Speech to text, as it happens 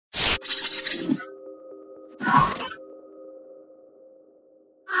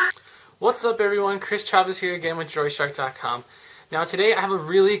What's up everyone, Chris Chavez here again with droidshark.com. Now today I have a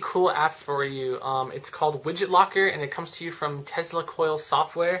really cool app for you. It's called WidgetLocker and it comes to you from TeslaCoil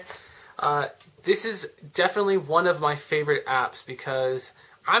software. This is definitely one of my favorite apps because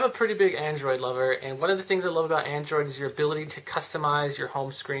I'm a pretty big Android lover, and one of the things I love about Android is your ability to customize your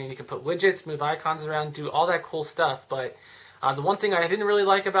home screen. You can put widgets, move icons around, do all that cool stuff, but the one thing I didn't really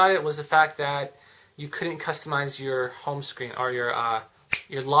like about it was the fact that you couldn't customize your home screen or your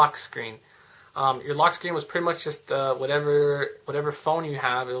lock screen. Your lock screen was pretty much just whatever phone you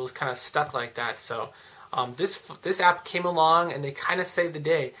have. It was kind of stuck like that. So this app came along and they kind of saved the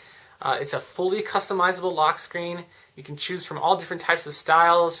day. It's a fully customizable lock screen. You can choose from all different types of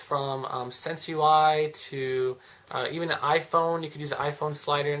styles, from SenseUI to even an iPhone. You could use an iPhone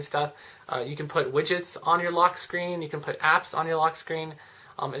slider and stuff. You can put widgets on your lock screen. You can put apps on your lock screen.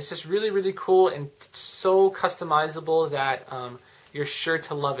 It's just really, really cool and so customizable that you're sure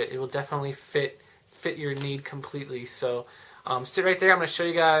to love it. It will definitely fit your need completely. So sit right there. I'm going to show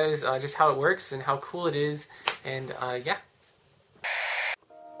you guys just how it works and how cool it is. And yeah.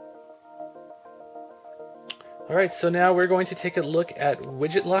 Alright, so now we're going to take a look at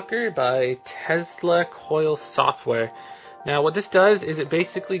WidgetLocker by TeslaCoil software. Now what this does is it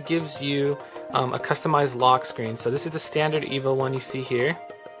basically gives you a customized lock screen. So this is the standard EVO one you see here.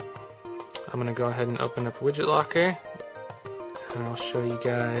 I'm going to go ahead and open up WidgetLocker and I'll show you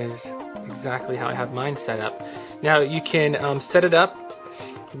guys exactly how I have mine set up. Now you can set it up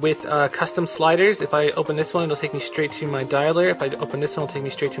with custom sliders. If I open this one, it'll take me straight to my dialer. If I open this one, it'll take me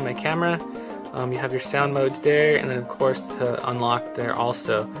straight to my camera. You have your sound modes there, and then of course to unlock there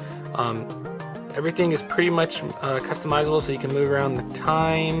also. Everything is pretty much customizable, so you can move around the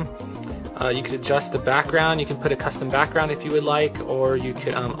time. You could adjust the background. You can put a custom background if you would like, or you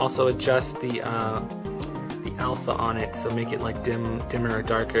could also adjust the alpha on it, so make it like dimmer or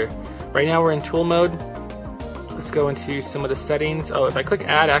darker. Right now we're in tool mode. Let's go into some of the settings. Oh, if I click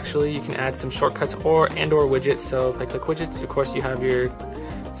add, actually you can add some shortcuts or widgets. So if I click widgets, of course you have your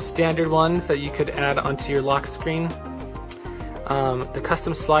standard ones that you could add onto your lock screen. The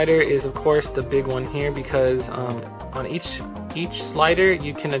custom slider is of course the big one here, because on each slider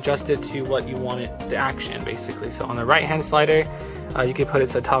you can adjust it to what you want it, the action basically. So on the right hand slider you can put it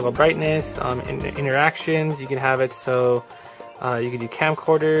so toggle brightness. In the interactions you can have it so you can do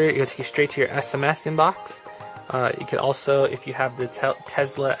camcorder. It'll take you straight to your SMS inbox. You could also, if you have the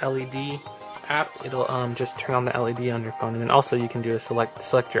Tesla LED app, it'll just turn on the LED on your phone, and then also you can do a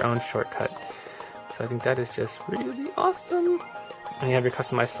select your own shortcut. So I think that is just really awesome. And you have your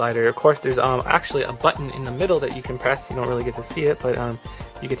customized slider. Of course, there's actually a button in the middle that you can press. You don't really get to see it, but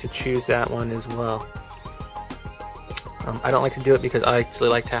you get to choose that one as well. I don't like to do it because I actually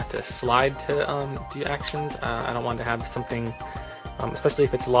like to have to slide to do actions. I don't want to have something, especially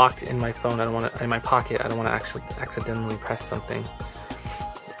if it's locked in my phone. I don't want to, in my pocket. I don't want to actually accidentally press something.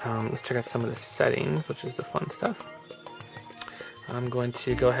 Let's check out some of the settings, which is the fun stuff. I'm going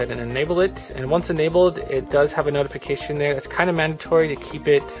to go ahead and enable it, and once enabled, it does have a notification there. That's kind of mandatory to keep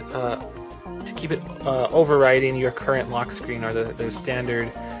it overriding your current lock screen or the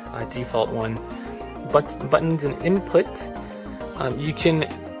standard default one. Buttons and input, you can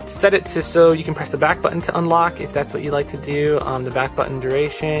set it to so you can press the back button to unlock if that's what you like to do. The back button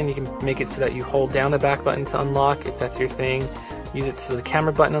duration, you can make it so that you hold down the back button to unlock if that's your thing. Use it so the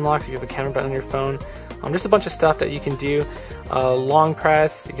camera button unlocks if you have a camera button on your phone. Just a bunch of stuff that you can do. Long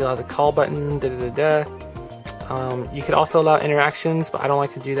press, you can allow the call button, you could also allow interactions, but I don't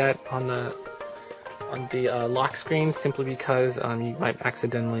like to do that on the lock screen, simply because you might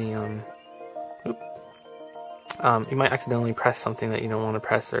accidentally press something that you don't want to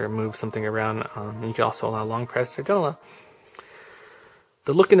press, or move something around. You can also allow long press, or don't allow.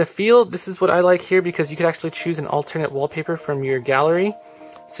 The look and the feel, this is what I like here, because you could actually choose an alternate wallpaper from your gallery.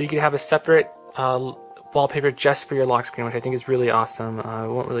 So you could have a separate wallpaper just for your lock screen, which I think is really awesome. I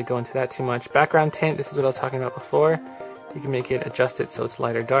won't really go into that too much. Background tint, this is what I was talking about before. You can make it, adjust it so it's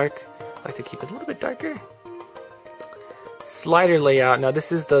light or dark. I like to keep it a little bit darker. Slider layout, now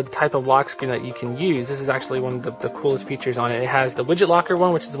this is the type of lock screen that you can use. This is actually one of the coolest features on it. It has the WidgetLocker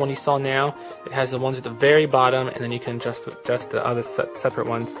one, which is the one you saw now. It has the ones at the very bottom, and then you can adjust the other separate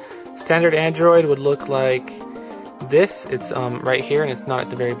ones. Standard Android would look like this. It's right here, and it's not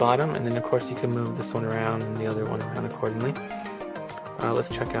at the very bottom. And then of course you can move this one around and the other one around accordingly. Let's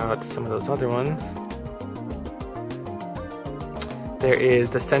check out some of those other ones. There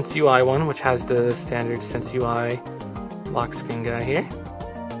is the SenseUI one, which has the standard SenseUI lock screen guy here.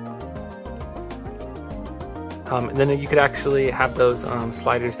 And then you could actually have those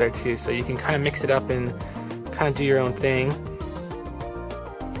sliders there too, so you can kind of mix it up and kind of do your own thing.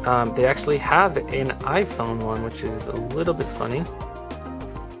 They actually have an iPhone one, which is a little bit funny.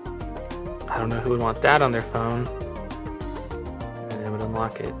 I don't know who would want that on their phone. And it would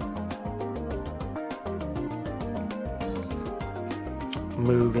unlock it.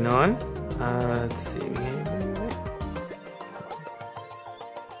 Moving on. Let's see.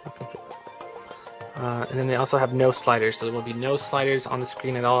 And then they also have no sliders, so there will be no sliders on the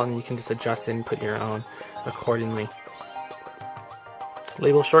screen at all, and you can just adjust it and put your own accordingly.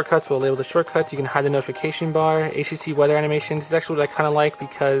 Label shortcuts, we'll label the shortcuts. You can hide the notification bar. Htc Weather Animations is actually what I kind of like,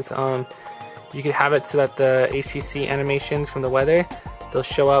 because you could have it so that the Htc animations from the weather, they'll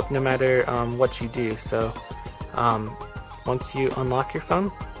show up no matter what you do. So once you unlock your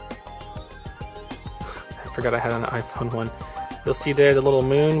phone, I forgot I had an iPhone one. You'll see there the little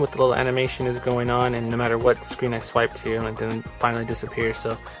moon with the little animation is going on, and no matter what screen I swipe to, it then finally disappears.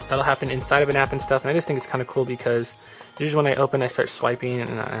 So that'll happen inside of an app and stuff, and I just think it's kind of cool, because usually when I open, I start swiping,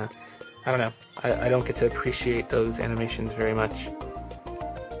 and I don't know, I don't get to appreciate those animations very much.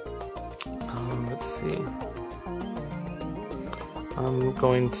 Let's see. I'm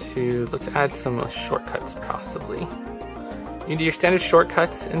going to, let's add some shortcuts possibly. You can do your standard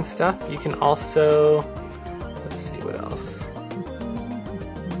shortcuts and stuff. You can also, let's see what else.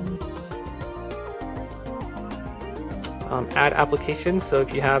 Add applications, so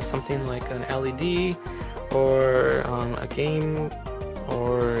if you have something like an LED or a game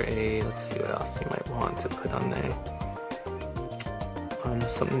or a, let's see what else you might want to put on there.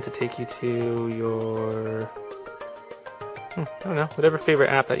 Something to take you to your, I don't know, whatever favorite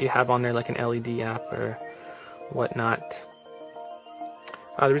app that you have on there, like an LED app or whatnot.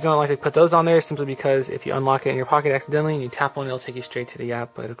 The reason I like to put those on there is simply because if you unlock it in your pocket accidentally and you tap one, it'll take you straight to the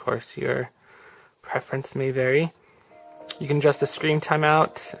app, but of course your preference may vary. You can adjust the screen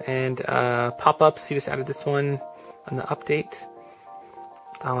timeout and pop-ups. You just added this one on the update.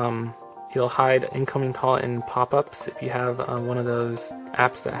 You'll hide incoming call and pop-ups if you have one of those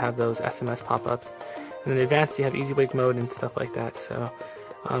apps that have those SMS pop-ups. And in advanced, you have easy wake mode and stuff like that. So,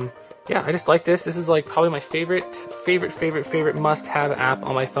 yeah, I just like this. This is like probably my favorite must-have app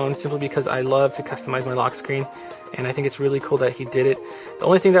on my phone, simply because I love to customize my lock screen, and I think it's really cool that he did it. The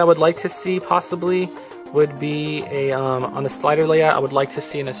only thing that I would like to see possibly would be a on the slider layout. I would like to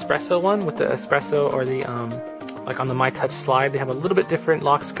see an espresso one with the espresso, or the like on the My Touch slide. They have a little bit different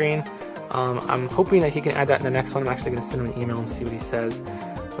lock screen. I'm hoping that he can add that in the next one. I'm actually going to send him an email and see what he says.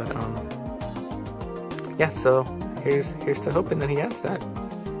 But yeah, so here's to hoping that he adds that.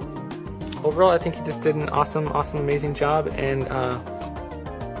 Overall, I think he just did an awesome, amazing job, and I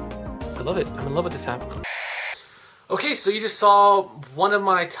love it. I'm in love with this app. Okay, so you just saw one of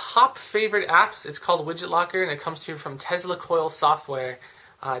my top favorite apps. It's called WidgetLocker, and it comes to you from TeslaCoil software.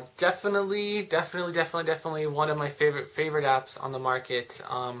 Definitely one of my favorite apps on the market.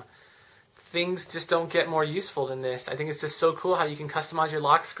 Things just don't get more useful than this. I think it's just so cool how you can customize your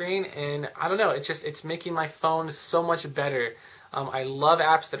lock screen, and I don't know, it's making my phone so much better. I love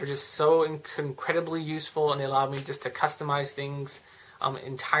apps that are just so incredibly useful, and they allow me just to customize things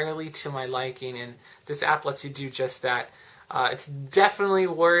entirely to my liking, and this app lets you do just that. It's definitely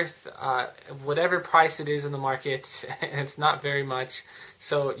worth whatever price it is in the market, and it's not very much.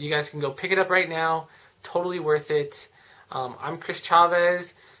 So you guys can go pick it up right now. Totally worth it. I'm Chris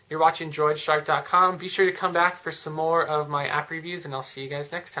Chavez. You're watching droidshark.com. Be sure to come back for some more of my app reviews, and I'll see you guys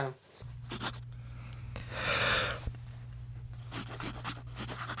next time.